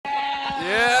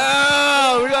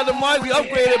Yeah, we got the mic. We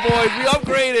upgraded, boys. We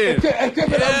upgraded.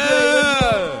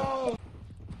 Yeah.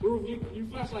 Rube, you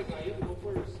flashlight guy. You have to go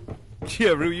first.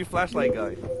 Yeah, Rube, you flashlight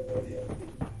guy.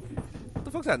 What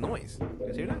the fuck's that noise? You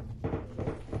guys hear that?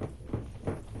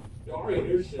 You already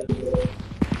hear shit.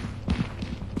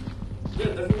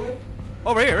 Yeah, that's the way.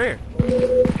 Oh, right here, right here.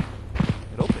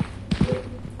 It opened.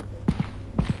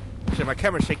 Shit, my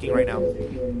camera's shaking right now.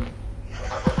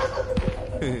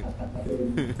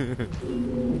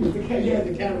 Yeah,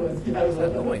 the camera was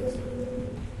That noise.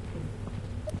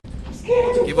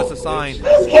 Give us a sign.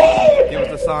 Give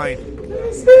us a sign.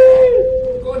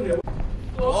 Go in there.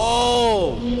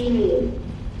 Oh!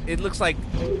 It looks like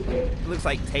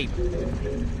tape.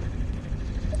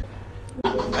 I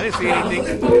didn't see anything.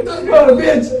 Go to the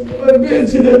bench. Go to the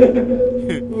bench. Go to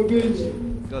the bench.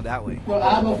 Go that way. Well, I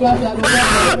have no flashlight. No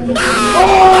flashlight.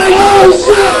 Oh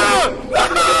shit!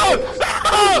 No!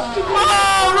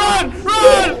 Oh, run!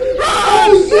 Run!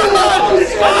 Run!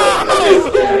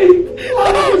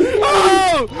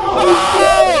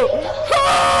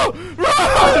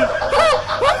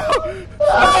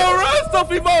 Oh, run,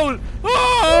 Stuffy Mode!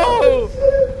 Oh!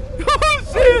 Oh,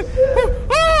 shit!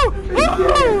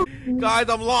 Oh! Guys,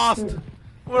 I'm lost.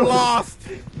 We're lost.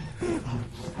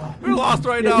 We're lost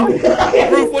right now.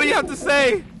 Roof, what do you have to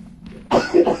say?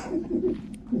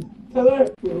 Tell her.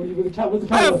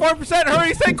 I have 4%.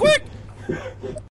 Hurry, say quick!